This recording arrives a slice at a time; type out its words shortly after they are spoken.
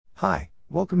Hi,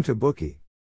 welcome to Bookey.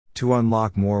 To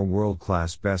unlock more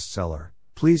world-class bestseller,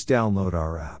 please download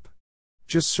our app.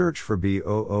 Just search for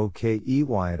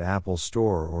Bookey at Apple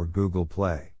Store or Google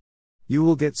Play. You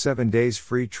will get 7 days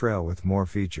free trial with more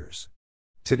features.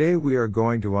 Today we are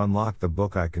going to unlock the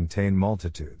book I Contain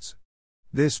Multitudes.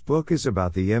 This book is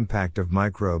about the impact of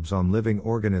microbes on living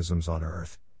organisms on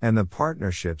Earth, and the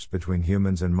partnerships between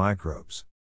humans and microbes.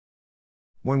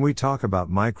 When we talk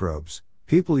about microbes,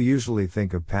 people usually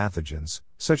think of pathogens,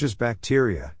 such as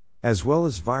bacteria, as well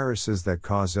as viruses that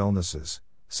cause illnesses,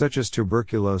 such as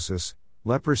tuberculosis,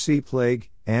 leprosy plague,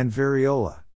 and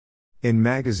variola. In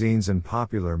magazines and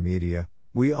popular media,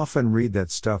 we often read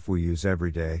that stuff we use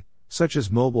every day, such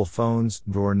as mobile phones,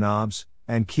 doorknobs,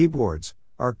 and keyboards,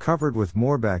 are covered with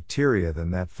more bacteria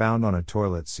than that found on a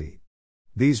toilet seat.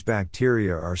 These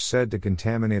bacteria are said to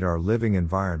contaminate our living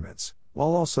environments,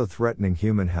 while also threatening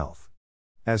human health.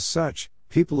 As such,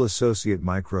 people associate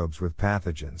microbes with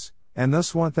pathogens, and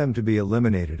thus want them to be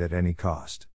eliminated at any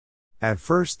cost. At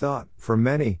first thought, for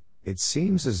many, it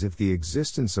seems as if the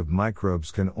existence of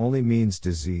microbes can only mean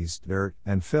disease, dirt,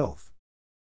 and filth.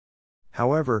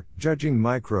 However, judging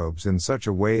microbes in such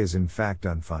a way is in fact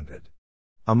unfounded.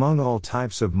 Among all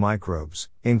types of microbes,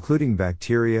 including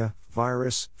bacteria,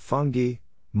 virus, fungi,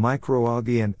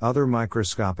 microalgae and other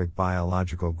microscopic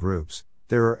biological groups,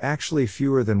 there are actually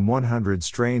fewer than 100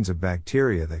 strains of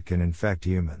bacteria that can infect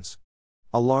humans.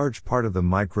 A large part of the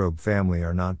microbe family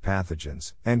are not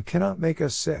pathogens, and cannot make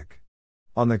us sick.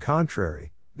 On the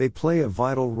contrary, they play a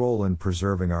vital role in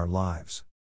preserving our lives.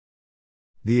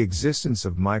 The existence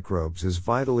of microbes is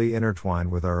vitally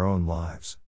intertwined with our own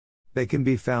lives. They can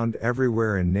be found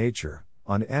everywhere in nature,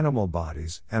 on animal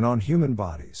bodies, and on human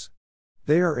bodies.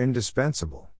 They are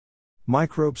indispensable.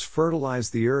 Microbes fertilize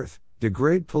the earth,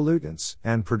 degrade pollutants,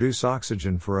 and produce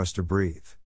oxygen for us to breathe.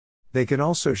 They can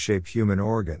also shape human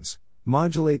organs,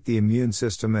 modulate the immune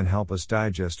system and help us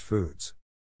digest foods.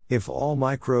 If all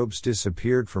microbes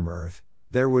disappeared from Earth,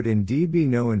 there would indeed be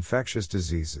no infectious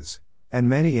diseases, and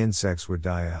many insects would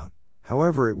die out.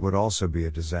 However, it would also be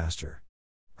a disaster.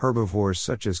 Herbivores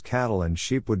such as cattle and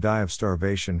sheep would die of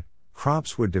starvation,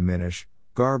 crops would diminish,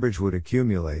 garbage would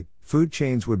accumulate, food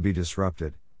chains would be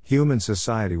disrupted, human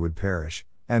society would perish,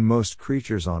 and most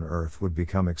creatures on Earth would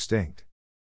become extinct.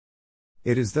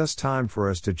 It is thus time for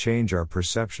us to change our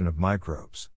perception of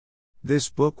microbes. This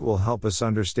book will help us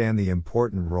understand the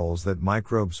important roles that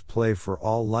microbes play for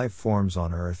all life forms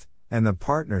on Earth, and the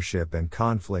partnership and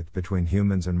conflict between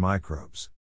humans and microbes.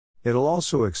 It'll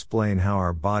also explain how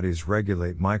our bodies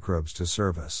regulate microbes to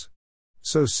serve us.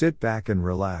 So sit back and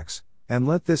relax, and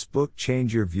let this book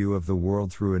change your view of the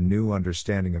world through a new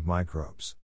understanding of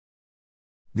microbes.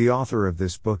 The author of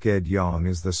this book, Ed Yong,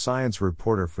 is the science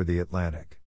reporter for The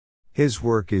Atlantic. His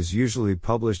work is usually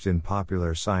published in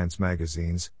popular science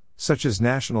magazines, such as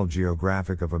National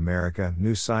Geographic of America,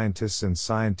 New Scientist and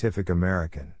Scientific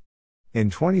American. In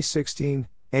 2016,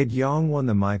 Ed Yong won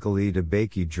the Michael E.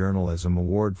 DeBakey Journalism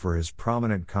Award for his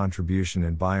prominent contribution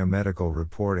in biomedical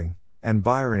reporting, and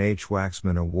Byron H.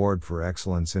 Waxman Award for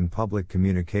Excellence in Public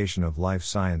Communication of Life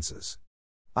Sciences.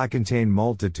 I Contain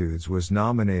Multitudes was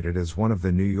nominated as one of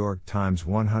the New York Times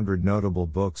 100 Notable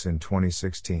Books in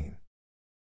 2016.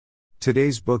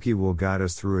 Today's Bookey will guide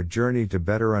us through a journey to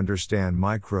better understand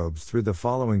microbes through the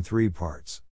following 3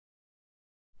 parts.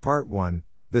 Part 1.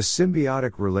 The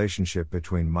symbiotic relationship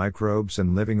between microbes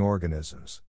and living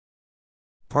organisms.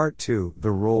 Part 2.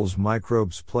 The roles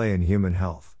microbes play in human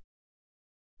health.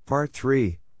 Part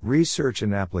 3. Research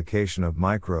and application of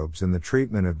microbes in the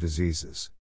treatment of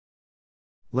diseases.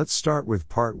 Let's start with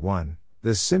Part 1,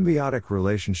 the symbiotic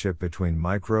relationship between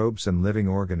microbes and living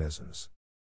organisms.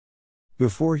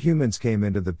 Before humans came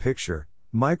into the picture,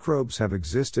 microbes have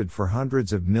existed for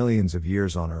hundreds of millions of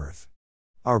years on Earth.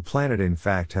 Our planet in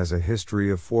fact has a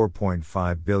history of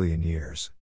 4.5 billion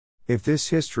years. If this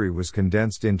history was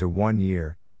condensed into 1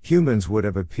 year, humans would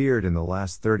have appeared in the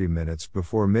last 30 minutes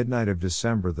before midnight of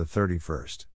December the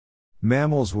 31st.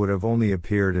 Mammals would have only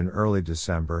appeared in early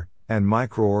December, and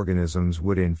microorganisms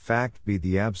would in fact be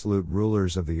the absolute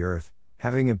rulers of the Earth,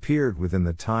 having appeared within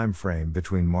the time frame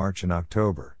between March and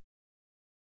October.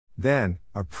 Then,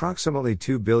 approximately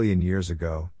 2 billion years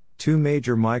ago, 2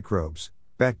 major microbes,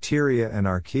 bacteria and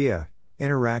archaea,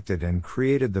 interacted and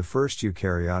created the first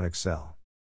eukaryotic cell.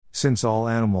 Since all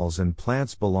animals and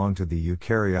plants belong to the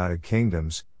eukaryotic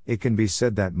kingdoms, it can be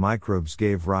said that microbes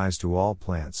gave rise to all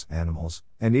plants, animals,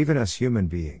 and even us human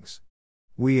beings.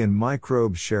 We and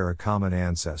microbes share a common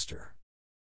ancestor.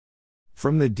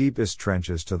 From the deepest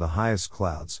trenches to the highest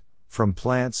clouds, from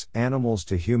plants, animals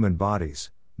to human bodies,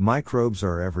 microbes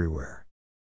are everywhere.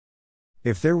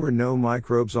 If there were no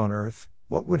microbes on Earth,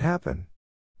 what would happen?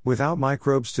 Without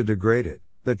microbes to degrade it,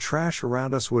 the trash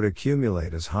around us would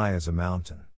accumulate as high as a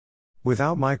mountain.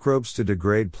 Without microbes to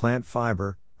degrade plant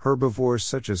fiber, herbivores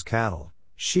such as cattle,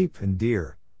 sheep and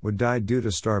deer, would die due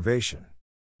to starvation.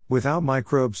 Without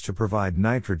microbes to provide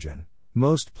nitrogen,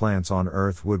 most plants on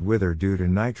Earth would wither due to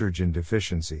nitrogen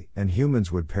deficiency and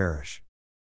humans would perish.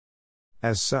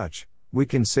 As such, we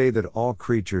can say that all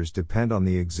creatures depend on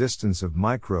the existence of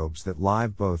microbes that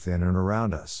live both in and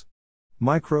around us.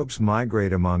 Microbes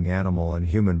migrate among animal and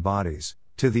human bodies,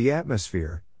 to the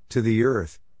atmosphere, to the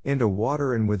earth, into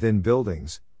water and within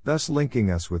buildings, thus linking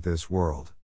us with this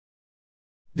world.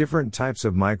 Different types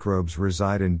of microbes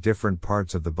reside in different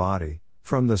parts of the body,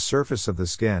 from the surface of the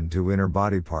skin to inner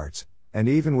body parts, and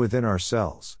even within our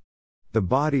cells. The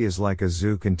body is like a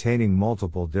zoo containing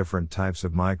multiple different types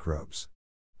of microbes.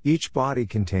 Each body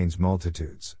contains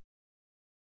multitudes.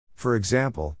 For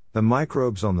example, the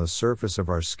microbes on the surface of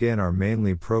our skin are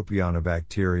mainly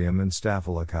Propionibacterium and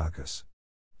Staphylococcus.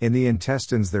 In the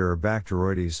intestines there are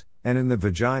Bacteroides, and in the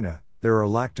vagina, there are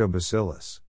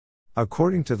Lactobacillus.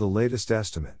 According to the latest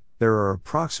estimate, there are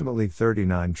approximately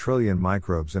 39 trillion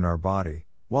microbes in our body,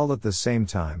 while at the same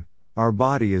time, our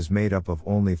body is made up of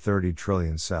only 30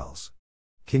 trillion cells.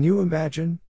 Can you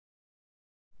imagine?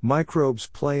 Microbes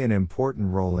play an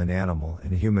important role in animal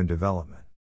and human development.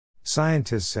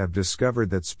 Scientists have discovered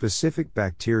that specific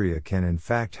bacteria can in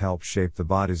fact help shape the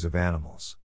bodies of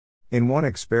animals. In one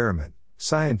experiment,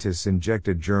 scientists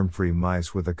injected germ-free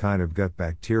mice with a kind of gut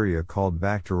bacteria called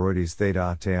Bacteroides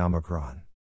theta omicron.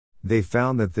 They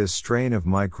found that this strain of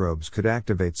microbes could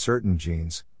activate certain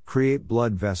genes, create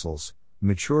blood vessels,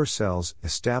 mature cells,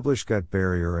 establish gut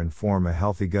barrier and form a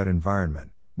healthy gut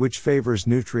environment, which favors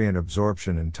nutrient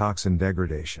absorption and toxin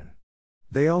degradation.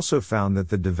 They also found that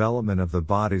the development of the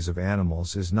bodies of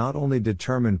animals is not only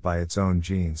determined by its own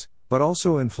genes, but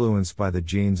also influenced by the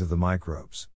genes of the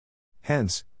microbes.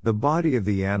 Hence, the body of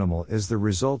the animal is the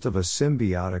result of a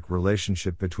symbiotic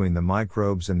relationship between the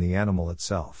microbes and the animal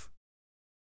itself.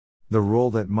 The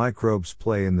role that microbes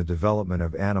play in the development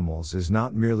of animals is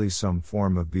not merely some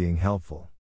form of being helpful.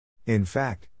 In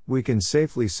fact, we can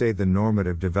safely say the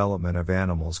normative development of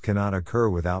animals cannot occur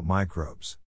without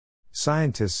microbes.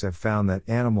 Scientists have found that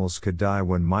animals could die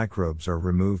when microbes are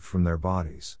removed from their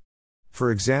bodies. For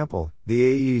example, the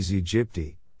Aedes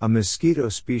aegypti, a mosquito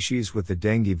species with the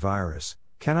dengue virus,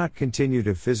 cannot continue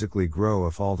to physically grow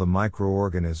if all the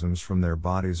microorganisms from their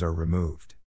bodies are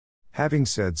removed. Having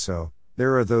said so,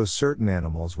 there are those certain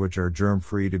animals which are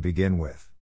germ-free to begin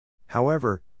with.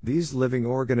 However, these living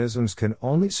organisms can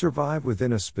only survive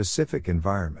within a specific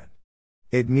environment.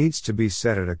 It needs to be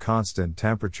set at a constant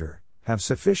temperature, have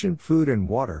sufficient food and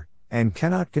water, and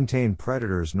cannot contain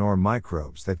predators nor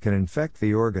microbes that can infect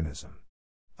the organism.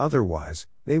 Otherwise,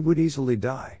 they would easily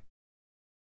die.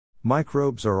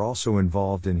 Microbes are also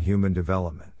involved in human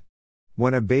development.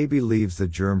 When a baby leaves the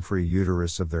germ-free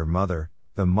uterus of their mother,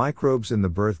 the microbes in the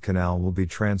birth canal will be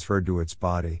transferred to its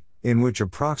body, in which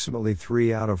approximately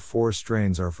 3 out of 4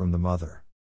 strains are from the mother.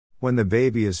 When the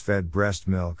baby is fed breast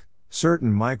milk,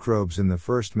 certain microbes in the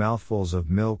first mouthfuls of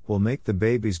milk will make the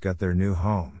baby's gut their new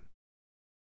home.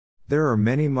 There are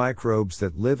many microbes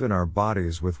that live in our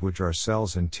bodies with which our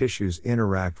cells and tissues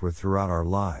interact with throughout our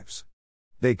lives.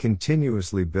 They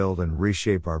continuously build and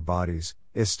reshape our bodies,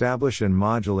 establish and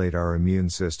modulate our immune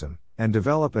system, and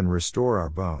develop and restore our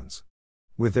bones.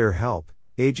 With their help,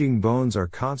 aging bones are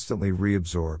constantly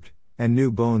reabsorbed, and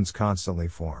new bones constantly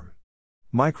form.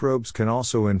 Microbes can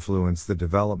also influence the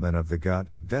development of the gut,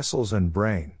 vessels and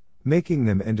brain, making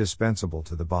them indispensable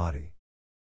to the body.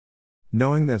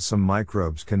 Knowing that some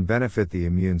microbes can benefit the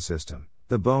immune system,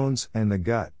 the bones, and the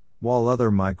gut, while other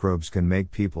microbes can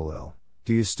make people ill,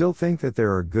 do you still think that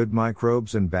there are good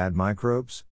microbes and bad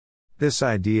microbes? This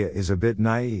idea is a bit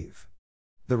naive.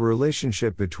 The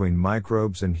relationship between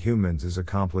microbes and humans is a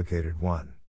complicated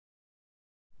one.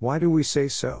 Why do we say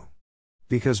so?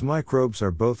 Because microbes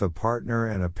are both a partner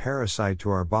and a parasite to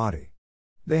our body.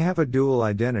 They have a dual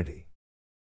identity.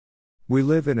 We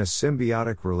live in a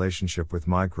symbiotic relationship with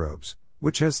microbes,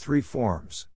 which has 3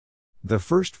 forms. The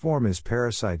first form is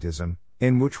parasitism,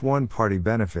 in which one party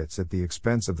benefits at the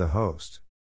expense of the host.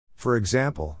 For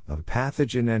example, a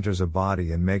pathogen enters a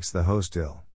body and makes the host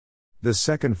ill. The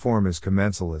second form is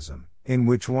commensalism, in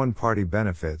which one party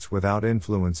benefits without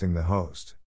influencing the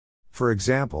host. For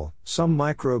example, some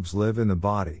microbes live in the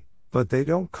body, but they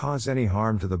don't cause any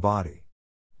harm to the body.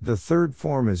 The third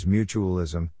form is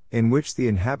mutualism, in which the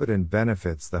inhabitant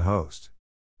benefits the host.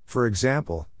 For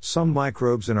example, some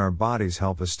microbes in our bodies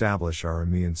help establish our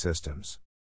immune systems.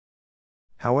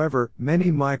 However, many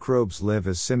microbes live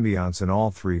as symbionts in all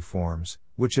three forms,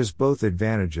 which has both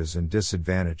advantages and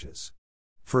disadvantages.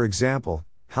 For example,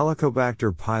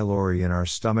 Helicobacter pylori in our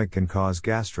stomach can cause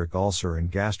gastric ulcer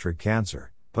and gastric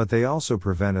cancer, but they also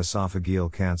prevent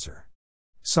esophageal cancer.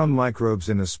 Some microbes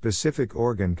in a specific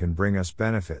organ can bring us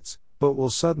benefits, but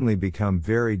will suddenly become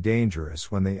very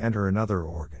dangerous when they enter another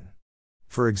organ.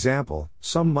 For example,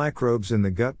 some microbes in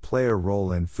the gut play a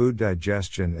role in food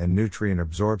digestion and nutrient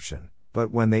absorption, but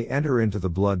when they enter into the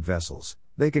blood vessels,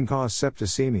 they can cause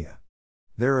septicemia.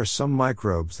 There are some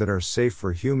microbes that are safe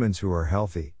for humans who are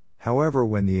healthy, however,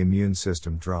 when the immune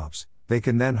system drops, they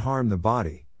can then harm the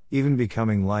body, even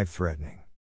becoming life-threatening.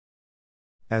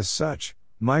 As such,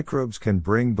 microbes can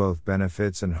bring both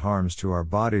benefits and harms to our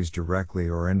bodies directly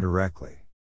or indirectly.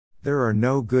 There are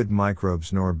no good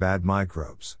microbes nor bad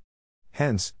microbes.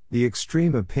 Hence, the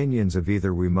extreme opinions of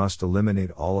either we must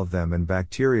eliminate all of them and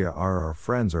bacteria are our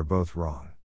friends are both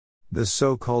wrong. The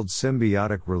so-called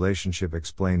symbiotic relationship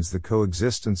explains the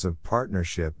coexistence of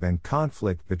partnership and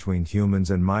conflict between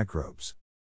humans and microbes.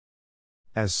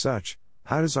 As such,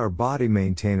 how does our body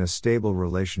maintain a stable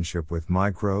relationship with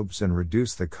microbes and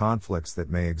reduce the conflicts that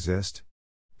may exist?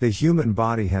 The human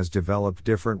body has developed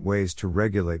different ways to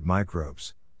regulate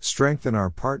microbes, strengthen our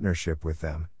partnership with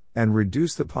them, and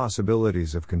reduce the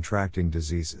possibilities of contracting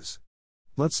diseases.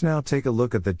 Let's now take a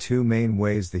look at the two main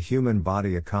ways the human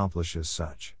body accomplishes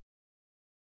such.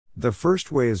 The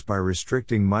first way is by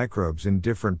restricting microbes in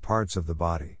different parts of the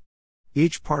body.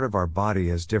 Each part of our body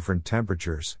has different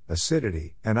temperatures,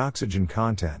 acidity, and oxygen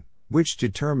content, which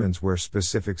determines where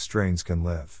specific strains can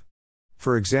live.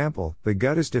 For example, the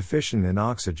gut is deficient in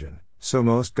oxygen, so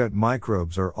most gut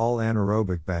microbes are all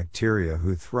anaerobic bacteria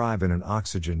who thrive in an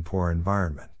oxygen-poor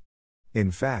environment.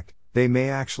 In fact, they may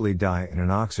actually die in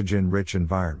an oxygen-rich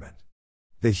environment.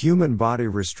 The human body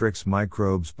restricts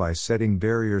microbes by setting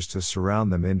barriers to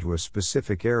surround them into a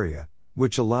specific area,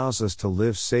 which allows us to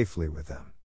live safely with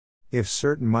them. If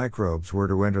certain microbes were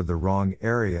to enter the wrong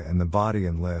area in the body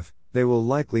and live, they will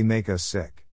likely make us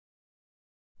sick.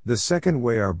 The second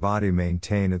way our body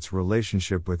maintains its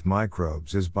relationship with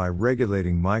microbes is by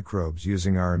regulating microbes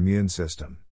using our immune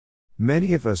system.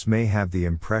 Many of us may have the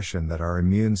impression that our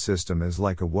immune system is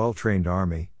like a well-trained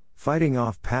army, fighting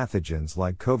off pathogens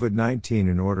like COVID-19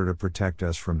 in order to protect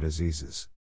us from diseases.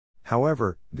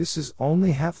 However, this is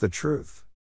only half the truth.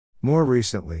 More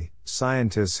recently,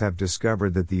 scientists have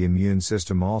discovered that the immune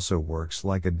system also works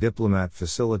like a diplomat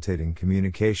facilitating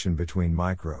communication between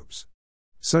microbes.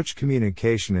 Such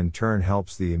communication in turn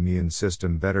helps the immune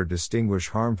system better distinguish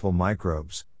harmful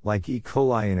microbes, like E.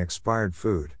 coli in expired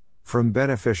food, from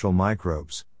beneficial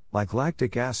microbes, like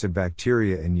lactic acid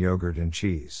bacteria in yogurt and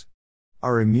cheese.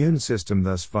 Our immune system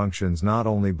thus functions not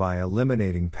only by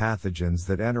eliminating pathogens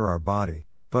that enter our body,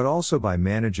 but also by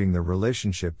managing the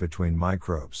relationship between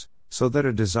microbes, so that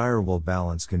a desirable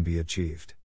balance can be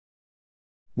achieved.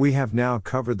 We have now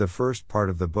covered the first part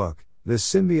of the book, the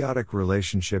symbiotic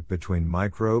relationship between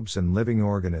microbes and living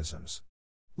organisms.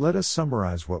 Let us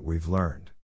summarize what we've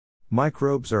learned.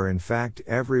 Microbes are in fact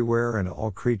everywhere and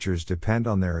all creatures depend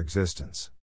on their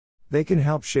existence. They can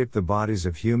help shape the bodies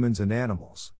of humans and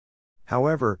animals.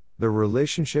 However, the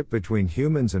relationship between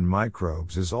humans and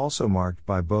microbes is also marked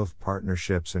by both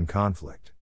partnerships and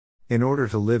conflict. In order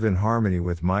to live in harmony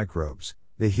with microbes,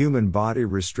 the human body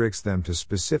restricts them to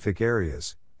specific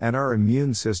areas, and our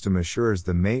immune system assures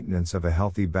the maintenance of a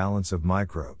healthy balance of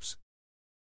microbes.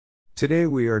 Today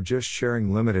we are just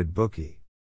sharing limited Bookey.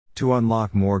 To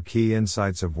unlock more key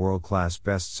insights of world-class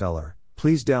bestseller,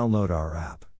 please download our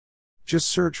app. Just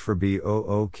search for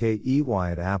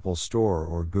BOOKEY at Apple Store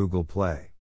or Google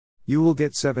Play. You will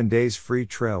get 7 days free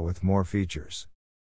trial with more features.